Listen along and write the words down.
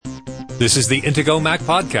This is the Intego Mac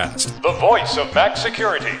Podcast, the voice of Mac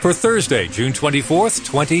security, for Thursday, June 24th,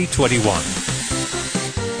 2021.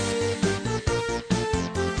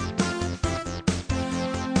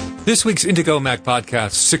 This week's Intego Mac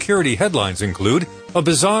Podcast security headlines include a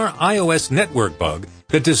bizarre iOS network bug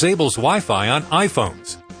that disables Wi-Fi on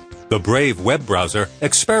iPhones. The Brave web browser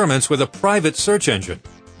experiments with a private search engine.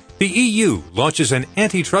 The EU launches an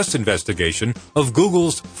antitrust investigation of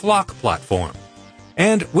Google's FLoC platform.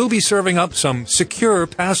 And we'll be serving up some secure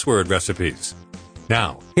password recipes.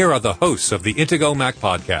 Now, here are the hosts of the Intego Mac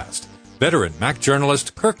Podcast, veteran Mac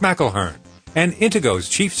journalist Kirk McElhearn and Intego's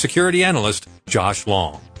chief security analyst Josh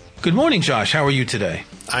Long. Good morning, Josh. How are you today?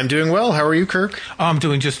 I'm doing well. How are you, Kirk? I'm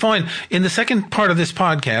doing just fine. In the second part of this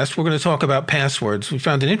podcast, we're going to talk about passwords. We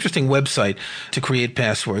found an interesting website to create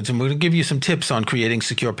passwords, and we're going to give you some tips on creating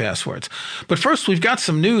secure passwords. But first, we've got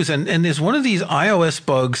some news, and there's one of these iOS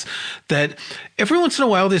bugs that every once in a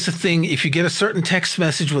while there's a thing. If you get a certain text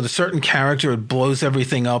message with a certain character, it blows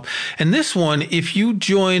everything up. And this one, if you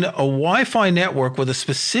join a Wi-Fi network with a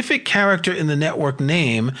specific character in the network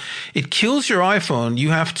name, it kills your iPhone.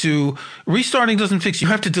 You have to, restarting doesn't fix, you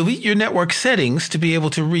have to delete your network settings to be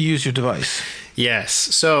able to reuse your device. Yes.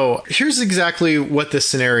 So here's exactly what this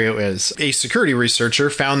scenario is. A security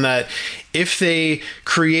researcher found that if they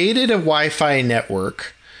created a Wi-Fi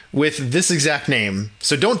network with this exact name,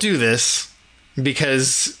 so don't do this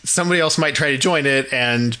because somebody else might try to join it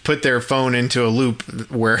and put their phone into a loop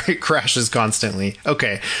where it crashes constantly.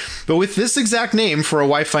 Okay. But with this exact name for a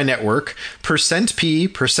Wi-Fi network, %P,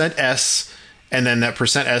 %S, and then that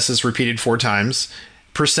 %S is repeated 4 times,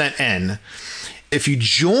 %N. If you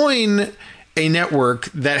join a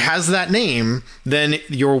network that has that name, then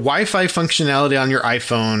your Wi-Fi functionality on your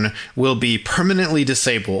iPhone will be permanently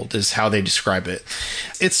disabled, is how they describe it.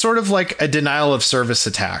 It's sort of like a denial of service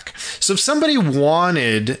attack. So if somebody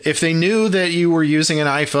if they knew that you were using an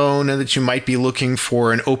iPhone and that you might be looking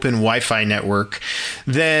for an open Wi-Fi network,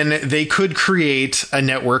 then they could create a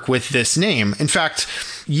network with this name. In fact,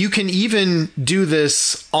 you can even do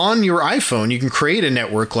this on your iPhone. You can create a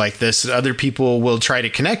network like this that other people will try to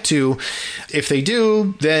connect to. If they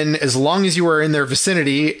do, then as long as you are in their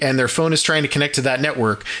vicinity and their phone is trying to connect to that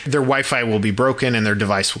network, their Wi-Fi will be broken and their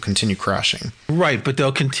device will continue crashing. Right, but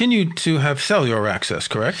they'll continue to have cellular access,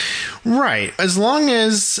 correct? Right. As long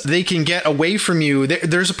as they can get away from you,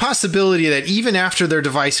 there's a possibility that even after their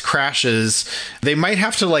device crashes, they might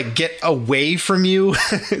have to get away from you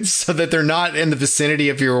so that they're not in the vicinity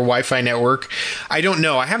of your Wi-Fi network. I don't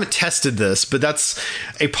know. I haven't tested this, but that's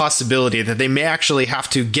a possibility that they may actually have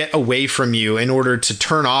to get away from you in order to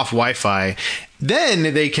turn off Wi-Fi.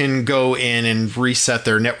 Then they can go in and reset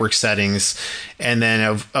their network settings and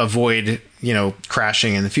then avoid,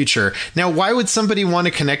 crashing in the future. Now, why would somebody want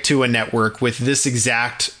to connect to a network with this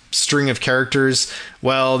exact string of characters?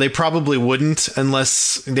 Well, they probably wouldn't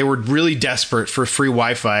unless they were really desperate for free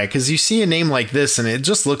Wi-Fi, because you see a name like this and it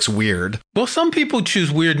just looks weird. Well, some people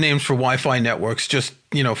choose weird names for Wi-Fi networks just,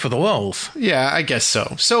 for the lulz. Yeah, I guess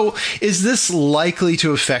so. So is this likely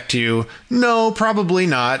to affect you? No, probably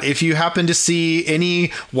not. If you happen to see any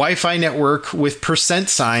Wi-Fi network with %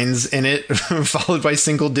 signs in it, followed by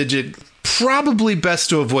single digit, probably best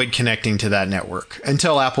to avoid connecting to that network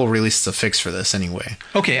until Apple releases a fix for this anyway.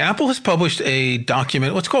 Okay, Apple has published a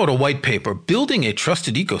document, let's call it a white paper, Building a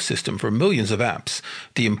Trusted Ecosystem for Millions of Apps,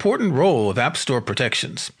 the Important Role of App Store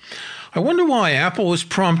Protections. I wonder why Apple was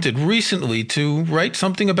prompted recently to write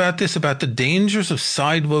something about this, about the dangers of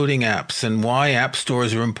side-loading apps and why app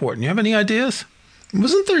stores are important. You have any ideas?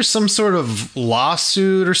 Wasn't there some sort of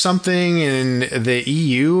lawsuit or something in the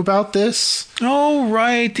EU about this? Oh,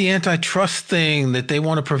 right. The antitrust thing that they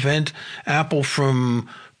want to prevent Apple from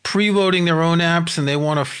preloading their own apps, and they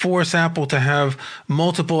want to force Apple to have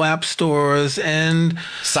multiple app stores and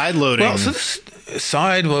sideloading. Well, so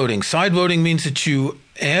sideloading. Sideloading means that you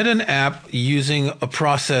add an app using a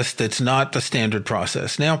process that's not the standard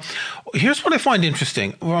process. Now, here's what I find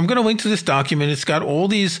interesting. Well, I'm going to link to this document. It's got all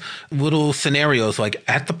these little scenarios like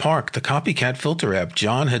at the park, the copycat filter app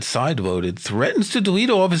John had sideloaded threatens to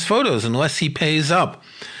delete all of his photos unless he pays up.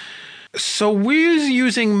 So we're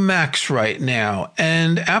using Macs right now,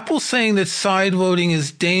 and Apple's saying that sideloading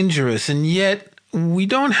is dangerous, and yet we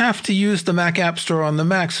don't have to use the Mac App Store on the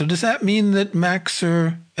Mac. So does that mean that Macs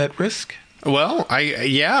are at risk? Well,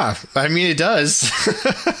 it does.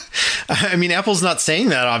 Apple's not saying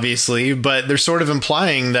that, obviously, but they're sort of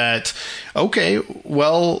implying that, okay,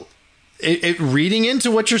 well, reading into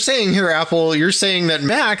what you're saying here, Apple, you're saying that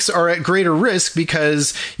Macs are at greater risk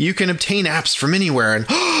because you can obtain apps from anywhere,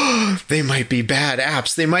 and they might be bad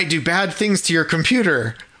apps. They might do bad things to your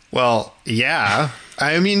computer. Well, yeah.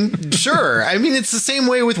 I mean, sure. I mean, it's the same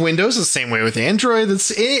way with Windows, the same way with Android.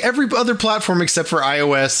 It's every other platform except for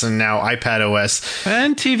iOS and now iPadOS.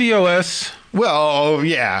 And tvOS. Well,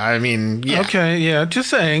 yeah. I mean, yeah. Okay, yeah. Just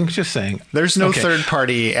saying. There's no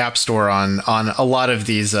third-party app store on a lot of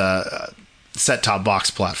these set-top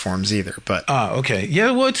box platforms either. But okay.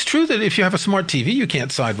 Yeah, well, it's true that if you have a smart TV, you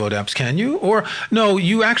can't sideload apps, can you? Or, no,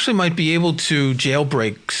 you actually might be able to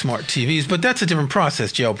jailbreak smart TVs, but that's a different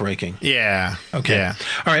process, jailbreaking. Yeah. Okay. Yeah.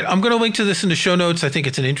 All right. I'm going to link to this in the show notes. I think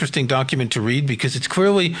it's an interesting document to read because it's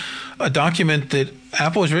clearly a document that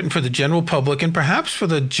Apple has written for the general public and perhaps for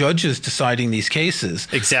the judges deciding these cases.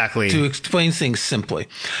 Exactly. To explain things simply.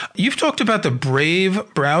 You've talked about the Brave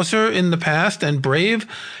browser in the past, and Brave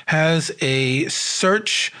has a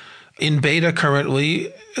search in beta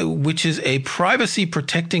currently, which is a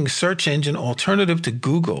privacy-protecting search engine alternative to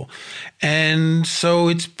Google. And so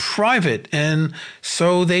it's private, and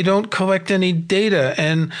so they don't collect any data.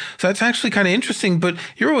 And so that's actually kind of interesting, but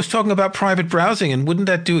you're always talking about private browsing, and wouldn't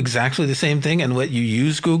that do exactly the same thing and let you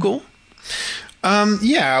use Google?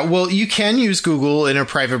 Yeah, well, you can use Google in a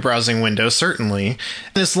private browsing window, certainly.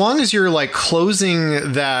 And as long as you're like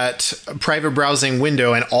closing that private browsing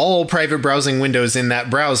window and all private browsing windows in that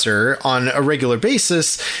browser on a regular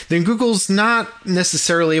basis, then Google's not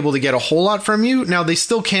necessarily able to get a whole lot from you. Now, they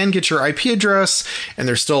still can get your IP address, and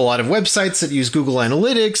there's still a lot of websites that use Google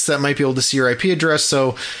Analytics that might be able to see your IP address.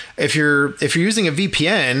 So if you're using a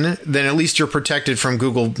VPN, then at least you're protected from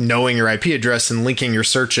Google knowing your IP address and linking your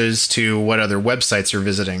searches to what other websites you're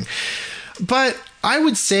visiting. But I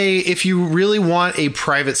would say if you really want a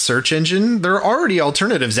private search engine, there are already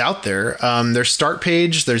alternatives out there. There's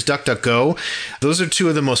StartPage, there's DuckDuckGo. Those are two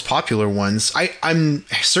of the most popular ones. I'm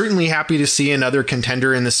certainly happy to see another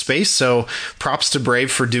contender in this space, so props to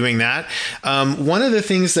Brave for doing that. One of the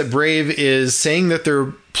things that Brave is saying that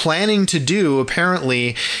they're planning to do,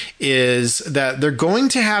 apparently, is that they're going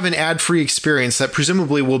to have an ad-free experience that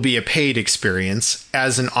presumably will be a paid experience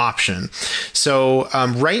as an option. So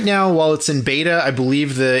right now, while it's in beta, I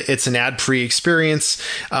believe that it's an ad-free experience.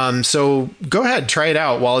 So go ahead, try it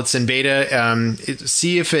out while it's in beta.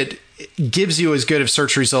 See if it gives you as good of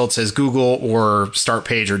search results as Google or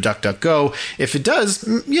StartPage or DuckDuckGo. If it does,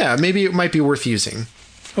 yeah, maybe it might be worth using.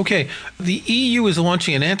 Okay, the EU is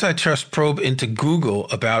launching an antitrust probe into Google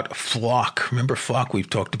about FLoC. Remember FLoC? We've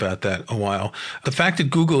talked about that a while. The fact that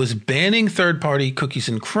Google is banning third-party cookies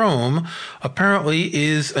in Chrome apparently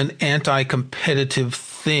is an anti-competitive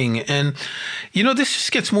thing. And, you know, this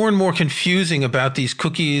just gets more and more confusing about these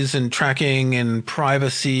cookies and tracking and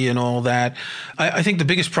privacy and all that. I think the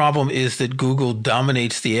biggest problem is that Google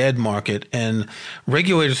dominates the ad market, and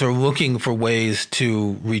regulators are looking for ways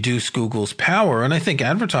to reduce Google's power. And I think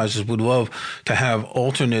advertisers would love to have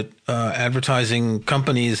alternate advertising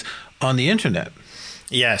companies on the internet.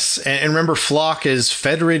 Yes. And remember, FLoC is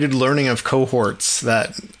Federated Learning of Cohorts,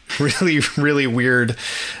 that really, really weird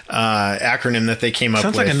acronym that they came up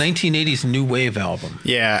with. Sounds like a 1980s New Wave album.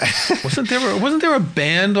 Yeah. Wasn't there a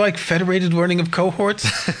band like Federated Learning of Cohorts?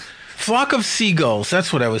 Flock of Seagulls.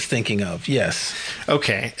 That's what I was thinking of. Yes.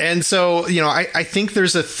 Okay. And so, you know, I think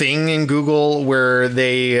there's a thing in Google where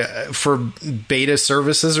they, for beta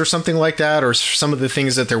services or something like that, or some of the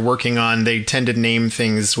things that they're working on, they tend to name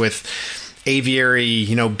things with aviary,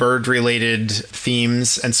 you know, bird related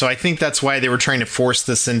themes. And so I think that's why they were trying to force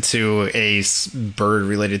this into a bird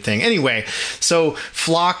related thing. Anyway, so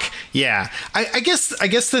FLoC, yeah, I guess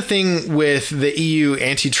the thing with the EU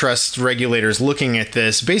antitrust regulators looking at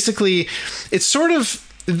this, basically it's sort of,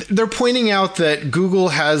 they're pointing out that Google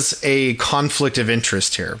has a conflict of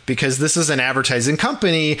interest here because this is an advertising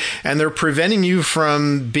company and they're preventing you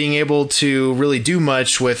from being able to really do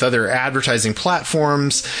much with other advertising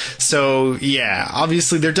platforms. So yeah,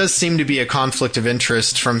 obviously there does seem to be a conflict of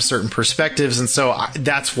interest from certain perspectives. And so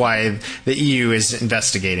that's why the EU is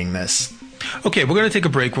investigating this. Okay, we're going to take a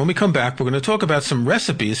break. When we come back, we're going to talk about some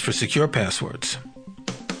recipes for secure passwords.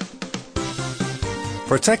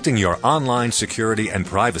 Protecting your online security and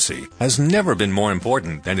privacy has never been more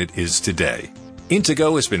important than it is today.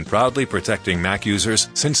 Intego has been proudly protecting Mac users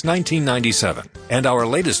since 1997, and our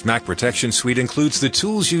latest Mac Protection Suite includes the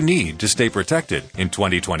tools you need to stay protected in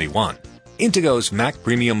 2021. Intego's Mac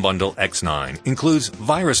Premium Bundle X9 includes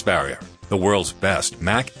Virus Barrier, the world's best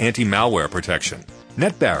Mac anti-malware protection,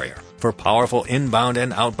 Net Barrier for powerful inbound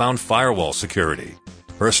and outbound firewall security.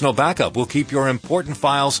 Personal Backup will keep your important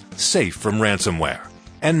files safe from ransomware,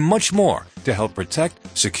 and much more to help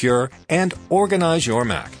protect, secure, and organize your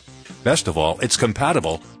Mac. Best of all, it's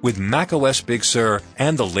compatible with macOS Big Sur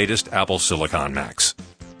and the latest Apple Silicon Macs.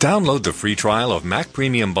 Download the free trial of Mac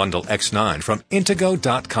Premium Bundle X9 from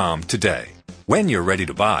Intego.com today. When you're ready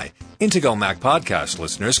to buy, Intego Mac Podcast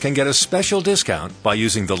listeners can get a special discount by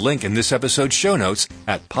using the link in this episode's show notes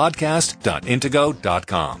at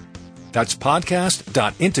podcast.intego.com. That's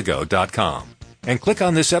podcast.intego.com. And click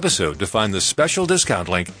on this episode to find the special discount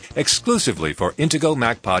link exclusively for Intego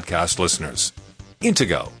Mac Podcast listeners.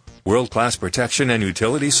 Intego, world-class protection and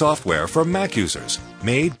utility software for Mac users,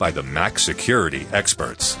 made by the Mac security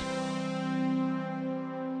experts.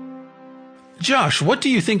 Josh, what do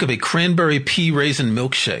you think of a cranberry pea raisin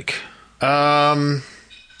milkshake? That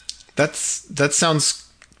sounds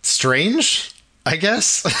strange, I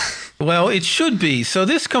guess. Well, it should be. So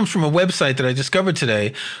this comes from a website that I discovered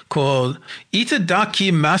today called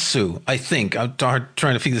Itadakimasu, I think. I'm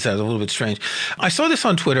trying to figure this out. It's a little bit strange. I saw this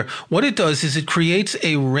on Twitter. What it does is it creates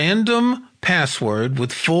a random password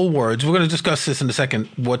with full words. We're going to discuss this in a second,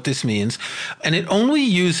 what this means. And it only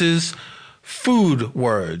uses food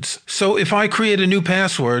words. So if I create a new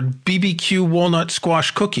password, BBQ walnut squash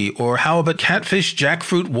cookie, or how about catfish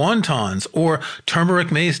jackfruit wontons, or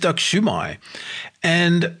turmeric maize duck shumai.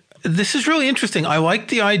 And this is really interesting. I like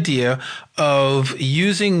the idea of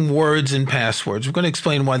using words in passwords. We're going to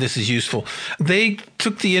explain why this is useful. They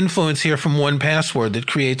took the influence here from 1Password that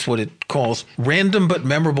creates what it calls random but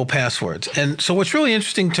memorable passwords. And so what's really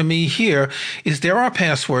interesting to me here is there are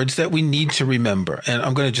passwords that we need to remember. And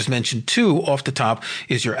I'm going to just mention two off the top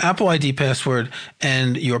is your Apple ID password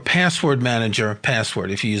and your password manager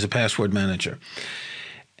password if you use a password manager.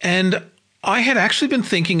 And I had actually been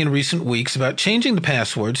thinking in recent weeks about changing the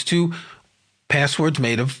passwords to passwords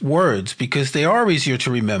made of words because they are easier to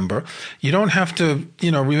remember. You don't have to,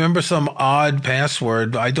 remember some odd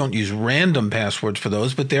password. I don't use random passwords for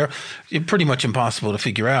those, but they're pretty much impossible to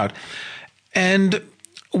figure out. And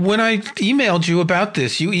when I emailed you about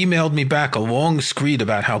this, you emailed me back a long screed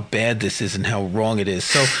about how bad this is and how wrong it is.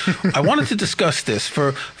 So I wanted to discuss this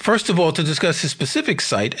first of all, to discuss this specific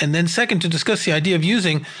site, and then second, to discuss the idea of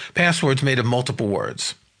using passwords made of multiple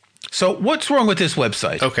words. So what's wrong with this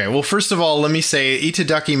website? Okay, well, first of all, let me say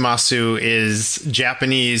Itadakimasu is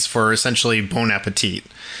Japanese for essentially bon appetit,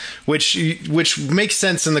 which makes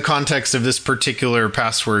sense in the context of this particular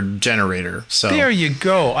password generator. So there you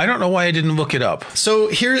go. I don't know why I didn't look it up. So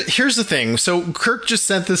here's the thing. So Kirk just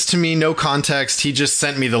sent this to me, no context. He just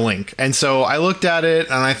sent me the link. And so I looked at it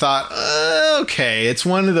and I thought, okay, it's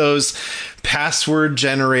one of those password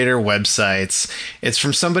generator websites. It's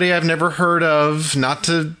from somebody I've never heard of. Not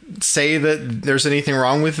to say that there's anything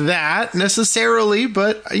wrong with that necessarily,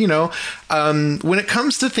 but when it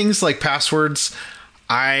comes to things like passwords,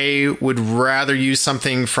 I would rather use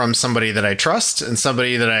something from somebody that I trust and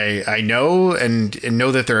somebody that I know and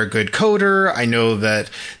know that they're a good coder. I know that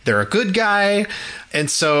they're a good guy. And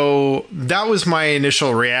so that was my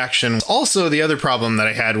initial reaction. Also, the other problem that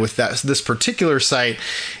I had with this particular site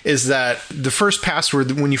is that the first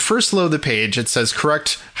password, when you first load the page, it says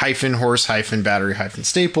correct -horse -battery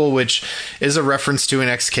 -staple, which is a reference to an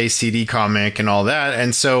XKCD comic and all that.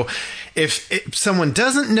 And so if someone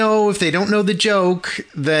doesn't know, if they don't know the joke,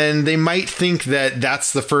 then they might think that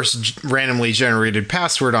that's the first randomly generated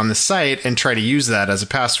password on the site and try to use that as a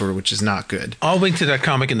password, which is not good. I'll link to that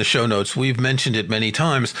comic in the show notes. We've mentioned it many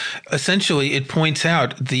times. Essentially, it points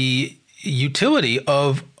out the utility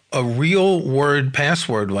of a real word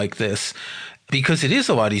password like this because it is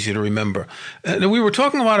a lot easier to remember. We were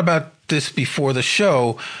talking a lot about this before the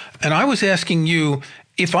show, and I was asking you,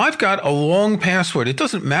 if I've got a long password, it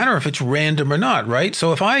doesn't matter if it's random or not, right?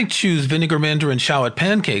 So if I choose vinegar mandarin shallot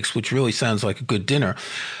pancakes, which really sounds like a good dinner,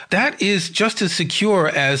 that is just as secure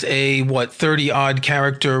as a, 30-odd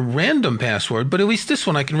character random password, but at least this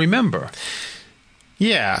one I can remember.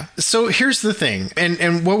 Yeah. So here's the thing.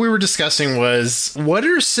 And what we were discussing was, what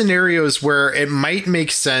are scenarios where it might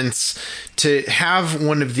make sense to have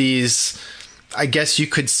one of these, I guess you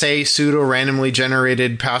could say, pseudo-randomly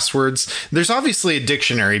generated passwords? There's obviously a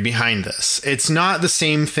dictionary behind this. It's not the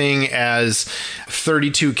same thing as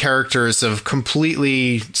 32 characters of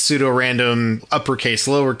completely pseudo-random uppercase,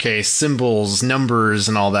 lowercase, symbols, numbers,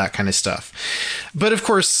 and all that kind of stuff. But of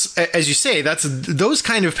course, as you say, those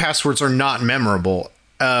kind of passwords are not memorable.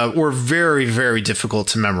 Or very, very difficult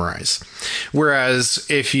to memorize. Whereas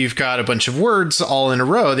if you've got a bunch of words all in a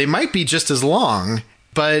row, they might be just as long,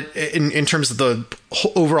 but in terms of the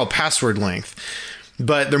overall password length,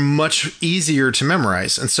 but they're much easier to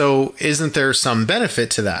memorize. And so isn't there some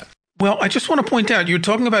benefit to that? Well, I just want to point out, you're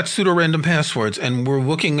talking about pseudo-random passwords, and we're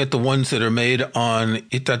looking at the ones that are made on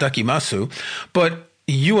Itadakimasu, but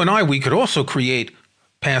you and we could also create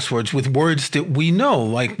passwords with words that we know,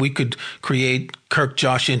 like we could create Kirk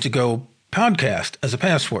Josh Intego podcast as a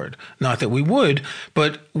password. Not that we would,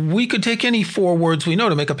 but we could take any 4 words we know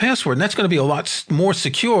to make a password, and that's going to be a lot more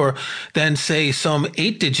secure than, say, some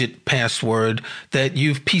 8-digit password that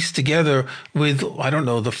you've pieced together with, I don't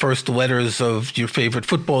know, the first letters of your favorite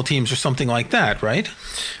football teams or something like that, right?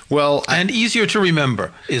 Well, and easier to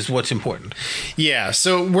remember is what's important. Yeah.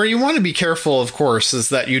 So where you want to be careful, of course, is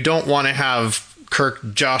that you don't want to have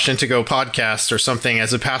Kirk Josh Intego podcast or something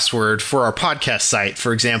as a password for our podcast site,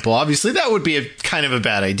 for example. Obviously, that would be a kind of a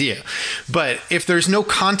bad idea. But if there's no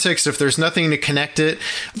context, if there's nothing to connect it,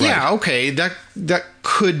 right. Yeah, okay, that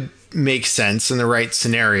could make sense in the right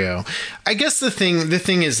scenario. I guess the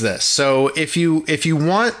thing is this. So if you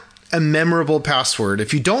want a memorable password,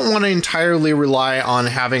 if you don't want to entirely rely on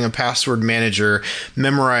having a password manager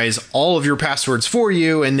memorize all of your passwords for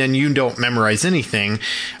you and then you don't memorize anything,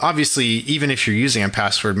 obviously, even if you're using a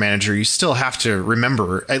password manager, you still have to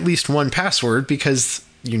remember at least one password because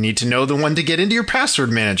you need to know the one to get into your password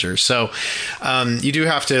manager. So you do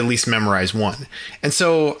have to at least memorize one. And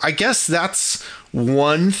so I guess that's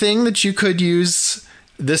one thing that you could use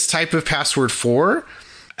this type of password for.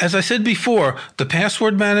 As I said before, the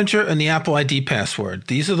password manager and the Apple ID password,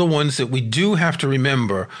 these are the ones that we do have to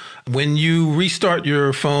remember. When you restart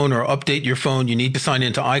your phone or update your phone, you need to sign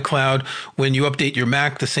into iCloud. When you update your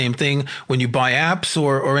Mac, the same thing. When you buy apps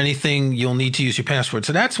or anything, you'll need to use your password.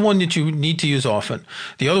 So that's one that you need to use often.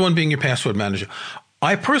 The other one being your password manager.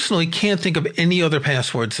 I personally can't think of any other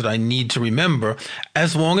passwords that I need to remember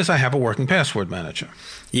as long as I have a working password manager.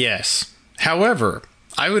 Yes. However,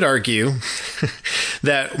 I would argue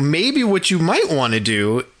that maybe what you might want to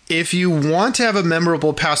do, if you want to have a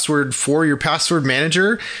memorable password for your password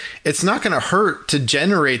manager, it's not going to hurt to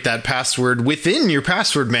generate that password within your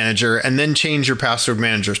password manager and then change your password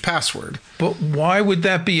manager's password. But why would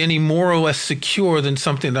that be any more or less secure than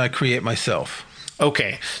something that I create myself?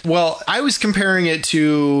 Okay. Well, I was comparing it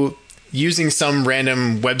to using some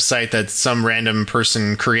random website that some random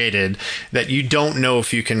person created that you don't know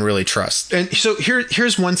if you can really trust. And so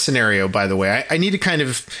here's one scenario, by the way. I need to kind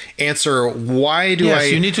of answer why do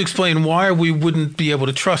Yes, you need to explain why we wouldn't be able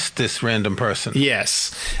to trust this random person.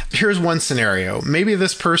 Yes. Here's one scenario. Maybe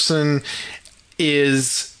this person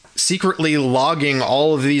is secretly logging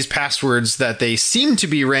all of these passwords that they seem to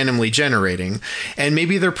be randomly generating, and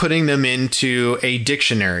maybe they're putting them into a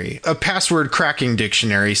dictionary, a password cracking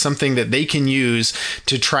dictionary, something that they can use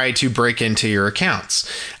to try to break into your accounts.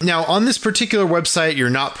 Now, on this particular website, you're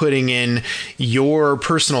not putting in your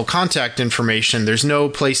personal contact information. There's no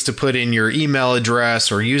place to put in your email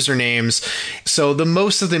address or usernames. So the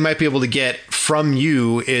most that they might be able to get from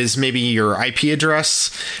you is maybe your IP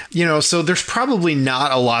address. So there's probably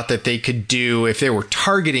not a lot that they could do if they were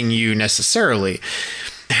targeting you necessarily.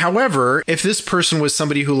 However, if this person was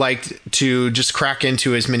somebody who liked to just crack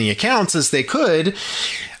into as many accounts as they could,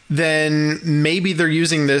 then maybe they're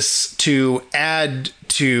using this to add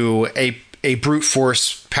to a brute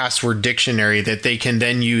force password dictionary that they can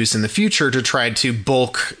then use in the future to try to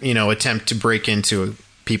bulk, attempt to break into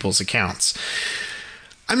people's accounts.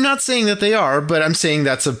 I'm not saying that they are, but I'm saying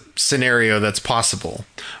that's a scenario that's possible.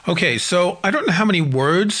 Okay, so I don't know how many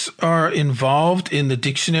words are involved in the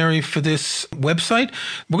dictionary for this website.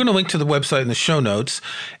 We're going to link to the website in the show notes,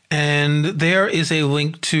 and there is a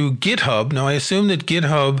link to GitHub. Now, I assume that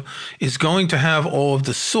GitHub is going to have all of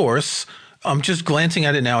the source. I'm just glancing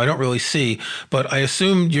at it now. I don't really see, but I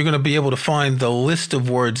assume you're going to be able to find the list of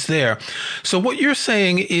words there. So what you're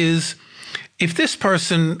saying is, if this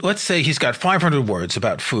person, let's say he's got 500 words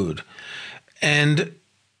about food, and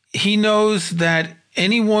he knows that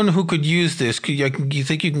anyone who could use this, you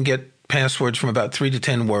think you can get passwords from about 3 to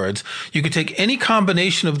 10 words. You could take any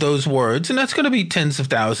combination of those words, and that's going to be tens of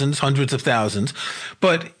thousands, hundreds of thousands.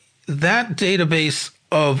 But that database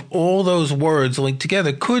of all those words linked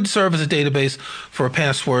together could serve as a database for a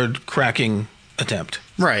password cracking attempt.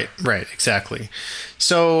 Right, exactly.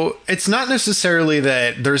 So it's not necessarily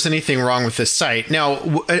that there's anything wrong with this site.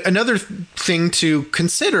 Now, another thing to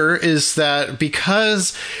consider is that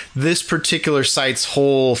because this particular site's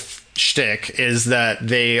whole shtick is that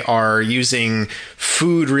they are using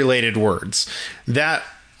food-related words, that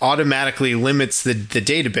automatically limits the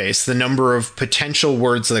database, the number of potential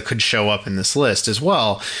words that could show up in this list as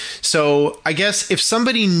well. So I guess if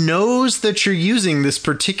somebody knows that you're using this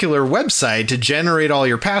particular website to generate all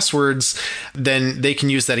your passwords, then they can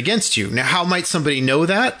use that against you. Now, how might somebody know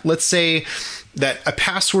that? Let's say that a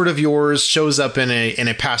password of yours shows up in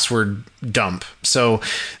a password dump. So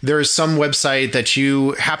there is some website that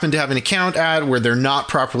you happen to have an account at where they're not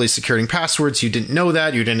properly securing passwords. You didn't know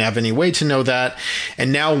that. You didn't have any way to know that.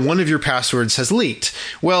 And now one of your passwords has leaked.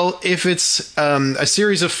 Well, if it's a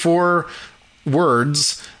series of 4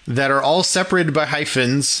 words that are all separated by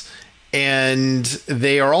hyphens and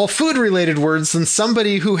they are all food-related words, then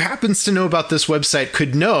somebody who happens to know about this website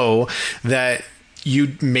could know that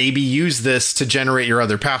you maybe use this to generate your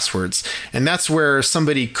other passwords. And that's where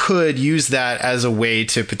somebody could use that as a way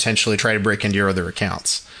to potentially try to break into your other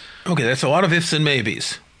accounts. Okay, that's a lot of ifs and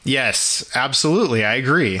maybes. Yes, absolutely. I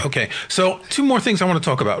agree. Okay, so 2 more things I want to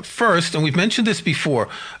talk about. First, and we've mentioned this before,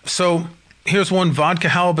 so here's one: vodka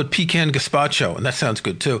halibut pecan gazpacho, and that sounds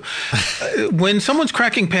good too. When someone's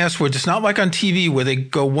cracking passwords, it's not like on TV where they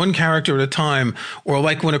go one character at a time, or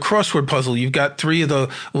like when a crossword puzzle, you've got 3 of the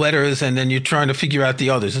letters and then you're trying to figure out the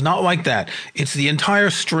others. It's not like that. It's the entire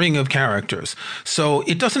string of characters. So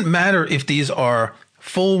it doesn't matter if these are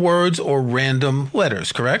full words or random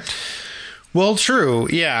letters, correct? Well, true.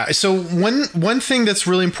 Yeah. So one thing that's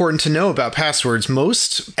really important to know about passwords,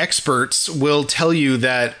 most experts will tell you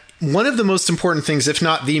that one of the most important things, if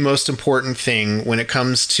not the most important thing when it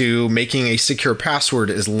comes to making a secure password,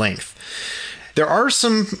 is length. There are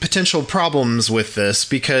some potential problems with this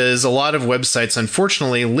because a lot of websites,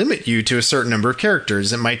 unfortunately, limit you to a certain number of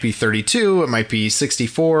characters. It might be 32, it might be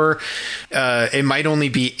 64, it might only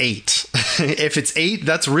be 8. If it's 8,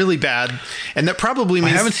 that's really bad. And that probably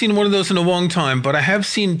means... I haven't seen one of those in a long time, but I have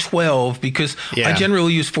seen 12 because I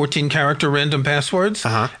generally use 14-character random passwords,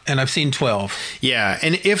 and I've seen 12. Yeah,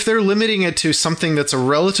 and if they're limiting it to something that's a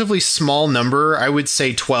relatively small number, I would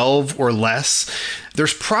say 12 or less,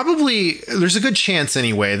 there's a good chance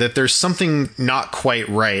anyway that there's something not quite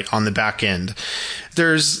right on the back end.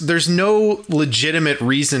 There's no legitimate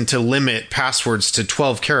reason to limit passwords to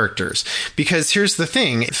 12 characters, because here's the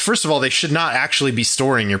thing. First of all, they should not actually be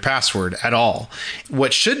storing your password at all.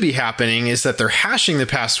 What should be happening is that they're hashing the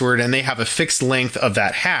password and they have a fixed length of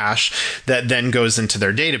that hash that then goes into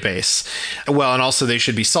their database. Well, and also they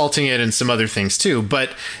should be salting it and some other things too.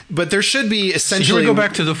 But there should be essentially... So here we go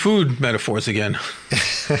back to the food metaphors again.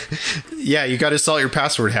 Yeah, you got to salt your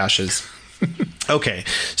password hashes. Okay,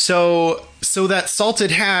 so that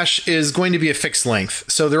salted hash is going to be a fixed length.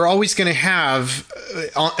 So they're always going to have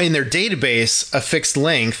in their database a fixed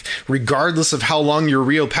length, regardless of how long your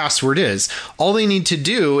real password is. All they need to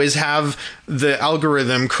do is have the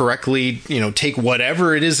algorithm correctly, take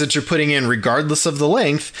whatever it is that you're putting in, regardless of the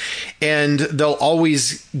length, and they'll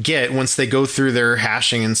always get, once they go through their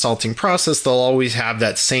hashing and salting process, they'll always have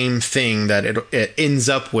that same thing that it ends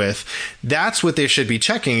up with. That's what they should be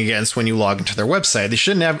checking against when you log into their website. They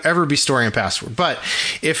shouldn't ever be storing a password. But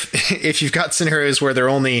if you've got scenarios where they're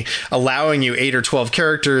only allowing you 8 or 12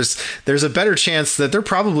 characters, there's a better chance that they're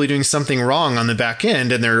probably doing something wrong on the back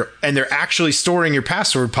end, and they're actually storing your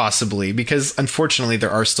password, possibly, because unfortunately there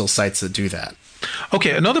are still sites that do that.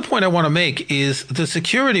 Okay, another point I want to make is the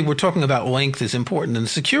security. We're talking about length is important, and the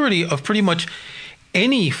security of pretty much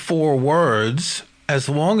any 4 words, as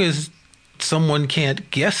long as someone can't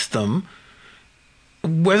guess them,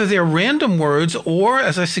 whether they're random words or,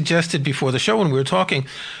 as I suggested before the show when we were talking,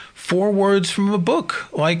 4 words from a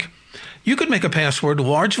book. Like, you could make a password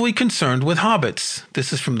largely concerned with hobbits.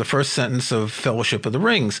 This is from the first sentence of Fellowship of the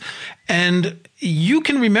Rings. And you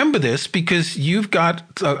can remember this because you've got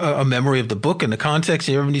a memory of the book and the context.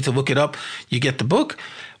 You ever need to look it up, you get the book.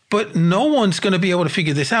 But no one's going to be able to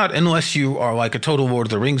figure this out unless you are like a total Lord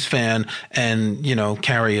of the Rings fan and,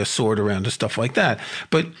 carry a sword around and stuff like that.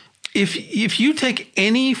 But if you take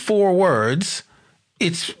any 4 words,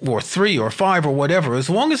 or 3 or 5 or whatever, as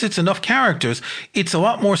long as it's enough characters, it's a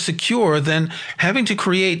lot more secure than having to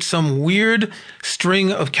create some weird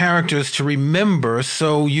string of characters to remember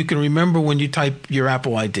so you can remember when you type your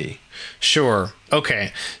Apple ID. Sure.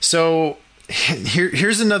 Okay. So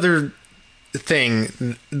here's another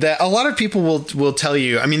thing that a lot of people will tell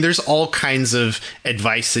you. I mean, there's all kinds of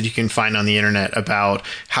advice that you can find on the internet about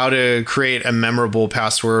how to create a memorable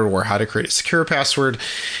password or how to create a secure password.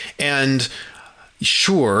 And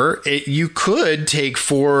sure, you could take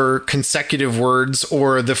 4 consecutive words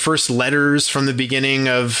or the first letters from the beginning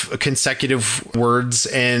of consecutive words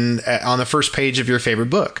and on the first page of your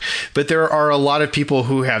favorite book. But there are a lot of people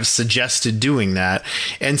who have suggested doing that.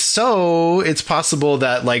 And so it's possible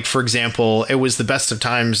that, like, for example, it was the best of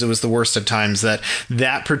times, it was the worst of times,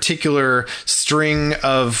 that particular string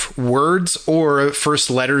of words or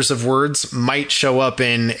first letters of words might show up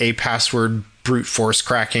in a password brute force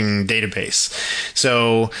cracking database.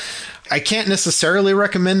 So I can't necessarily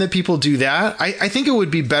recommend that people do that. I think it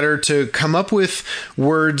would be better to come up with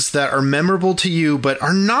words that are memorable to you, but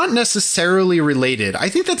are not necessarily related. I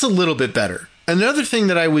think that's a little bit better. Another thing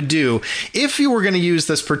that I would do, if you were going to use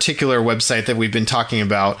this particular website that we've been talking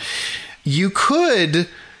about, you could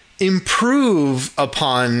improve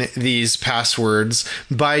upon these passwords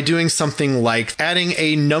by doing something like adding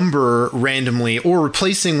a number randomly or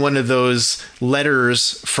replacing one of those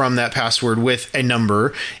letters from that password with a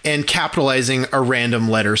number and capitalizing a random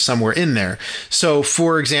letter somewhere in there. So,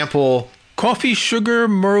 for example, coffee, sugar,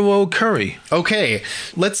 Merlot, curry. Okay,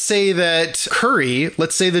 let's say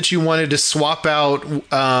that you wanted to swap out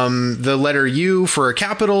the letter U for a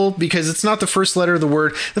capital because it's not the first letter of the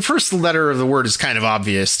word. The first letter of the word is kind of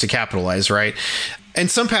obvious to capitalize, right? And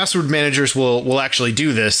some password managers will actually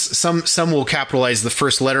do this. Some will capitalize the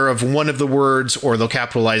first letter of one of the words, or they'll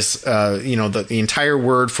capitalize the entire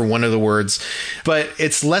word for one of the words. But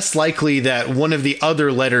it's less likely that one of the other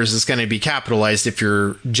letters is going to be capitalized if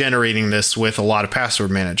you're generating this with a lot of password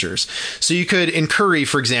managers. So you could, in Curry,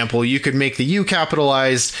 for example, you could make the U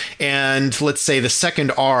capitalized, and let's say the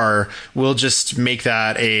second R, will just make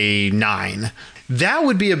that a 9. That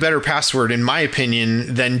would be a better password, in my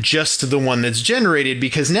opinion, than just the one that's generated,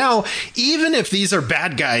 because now, even if these are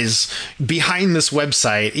bad guys behind this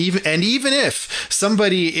website, even if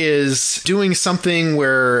somebody is doing something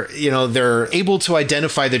where, they're able to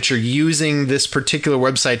identify that you're using this particular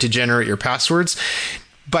website to generate your passwords,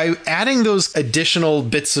 by adding those additional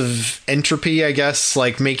bits of entropy, I guess,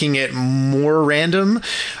 like making it more random,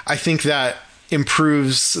 I think that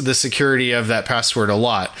improves the security of that password a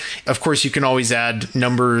lot. Of course, you can always add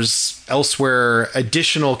numbers elsewhere,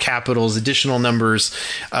 additional capitals, additional numbers,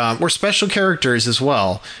 or special characters as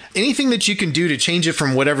well. Anything that you can do to change it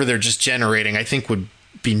from whatever they're just generating, I think would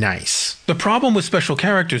be nice. The problem with special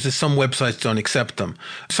characters is some websites don't accept them.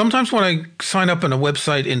 Sometimes when I sign up on a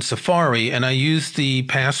website in Safari and I use the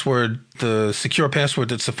password, the secure password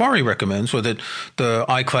that Safari recommends or that the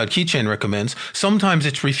iCloud keychain recommends, sometimes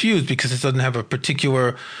it's refused because it doesn't have a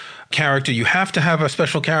particular character. You have to have a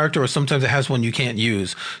special character, or sometimes it has one you can't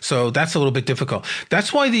use. So that's a little bit difficult.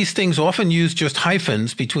 That's why these things often use just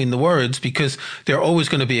hyphens between the words, because they're always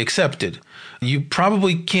going to be accepted. You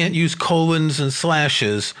probably can't use colons and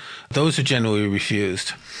slashes. Those are generally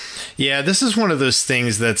refused. Yeah, this is one of those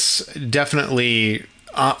things that's definitely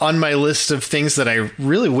on my list of things that I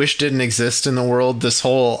really wish didn't exist in the world. This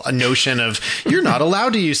whole notion of you're not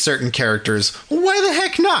allowed to use certain characters. Well, why the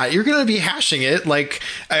heck not? You're going to be hashing it, like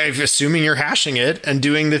I'm assuming you're hashing it and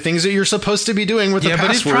doing the things that you're supposed to be doing with the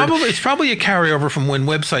password. Yeah, but it's probably a carryover from when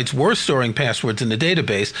websites were storing passwords in the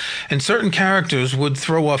database, and certain characters would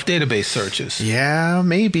throw off database searches. Yeah,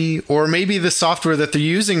 maybe. Or maybe the software that they're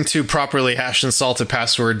using to properly hash and salt a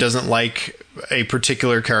password doesn't like a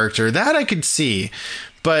particular character. That I could see.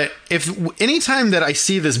 But if anytime that I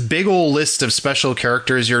see this big old list of special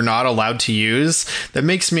characters you're not allowed to use, that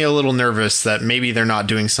makes me a little nervous that maybe they're not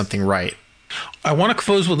doing something right. I want to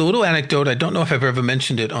close with a little anecdote. I don't know if I've ever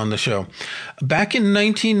mentioned it on the show. Back in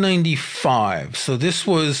 1995, so this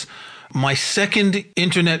was my second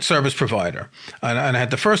internet service provider. And I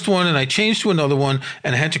had the first one, and I changed to another one,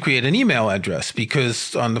 and I had to create an email address because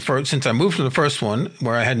since I moved from the first one,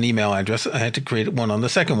 where I had an email address, I had to create one on the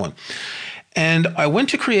second one. And I went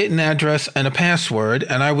to create an address and a password,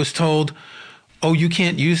 and I was told, oh, you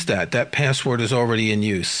can't use that. That password is already in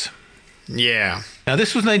use. Yeah. Now,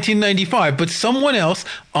 this was 1995, but someone else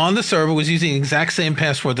on the server was using the exact same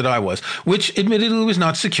password that I was, which admittedly was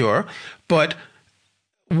not secure. But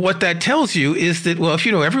what that tells you is that, well, if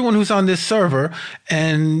you know everyone who's on this server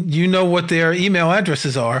and you know what their email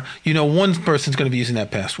addresses are, you know one person's going to be using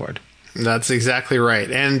that password. That's exactly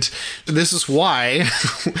right. And this is why,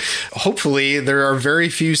 hopefully, there are very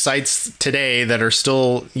few sites today that are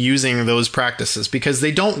still using those practices, because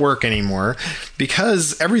they don't work anymore,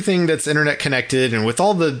 because everything that's internet connected, and with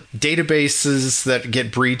all the databases that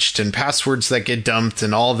get breached and passwords that get dumped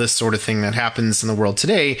and all this sort of thing that happens in the world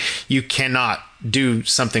today, you cannot do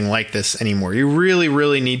something like this anymore. You really,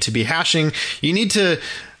 really need to be hashing. You need to...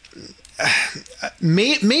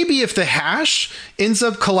 Maybe if the hash ends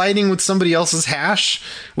up colliding with somebody else's hash,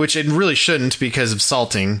 which it really shouldn't because of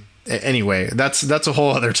salting. Anyway, that's a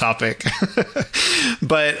whole other topic.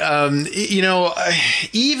 But,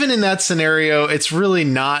 even in that scenario, it's really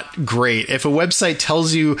not great. If a website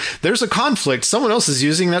tells you there's a conflict, someone else is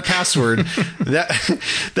using that password,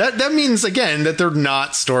 that means, again, that they're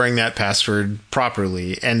not storing that password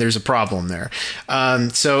properly, and there's a problem there.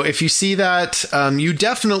 So if you see that, you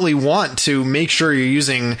definitely want to make sure you're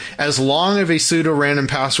using as long of a pseudo-random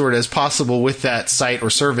password as possible with that site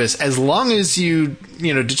or service, as long as you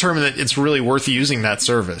determine that it's really worth using that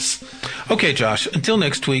service. Okay, Josh, until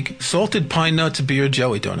next week, salted pine nuts, beer,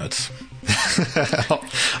 jelly donuts.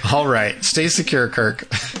 All right. Stay secure, Kirk.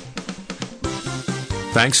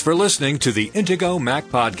 Thanks for listening to the Intego Mac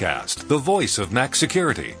Podcast, the voice of Mac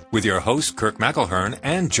security, with your hosts Kirk McElhearn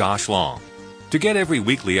and Josh Long. To get every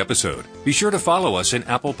weekly episode, be sure to follow us in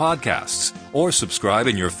Apple Podcasts or subscribe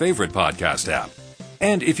in your favorite podcast app.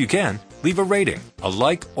 And if you can, leave a rating, a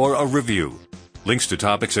like, or a review. Links to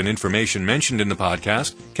topics and information mentioned in the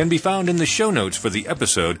podcast can be found in the show notes for the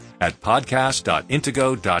episode at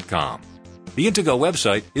podcast.intego.com. The Intego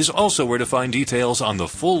website is also where to find details on the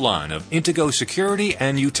full line of Intego security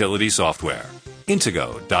and utility software.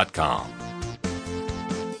 Intego.com.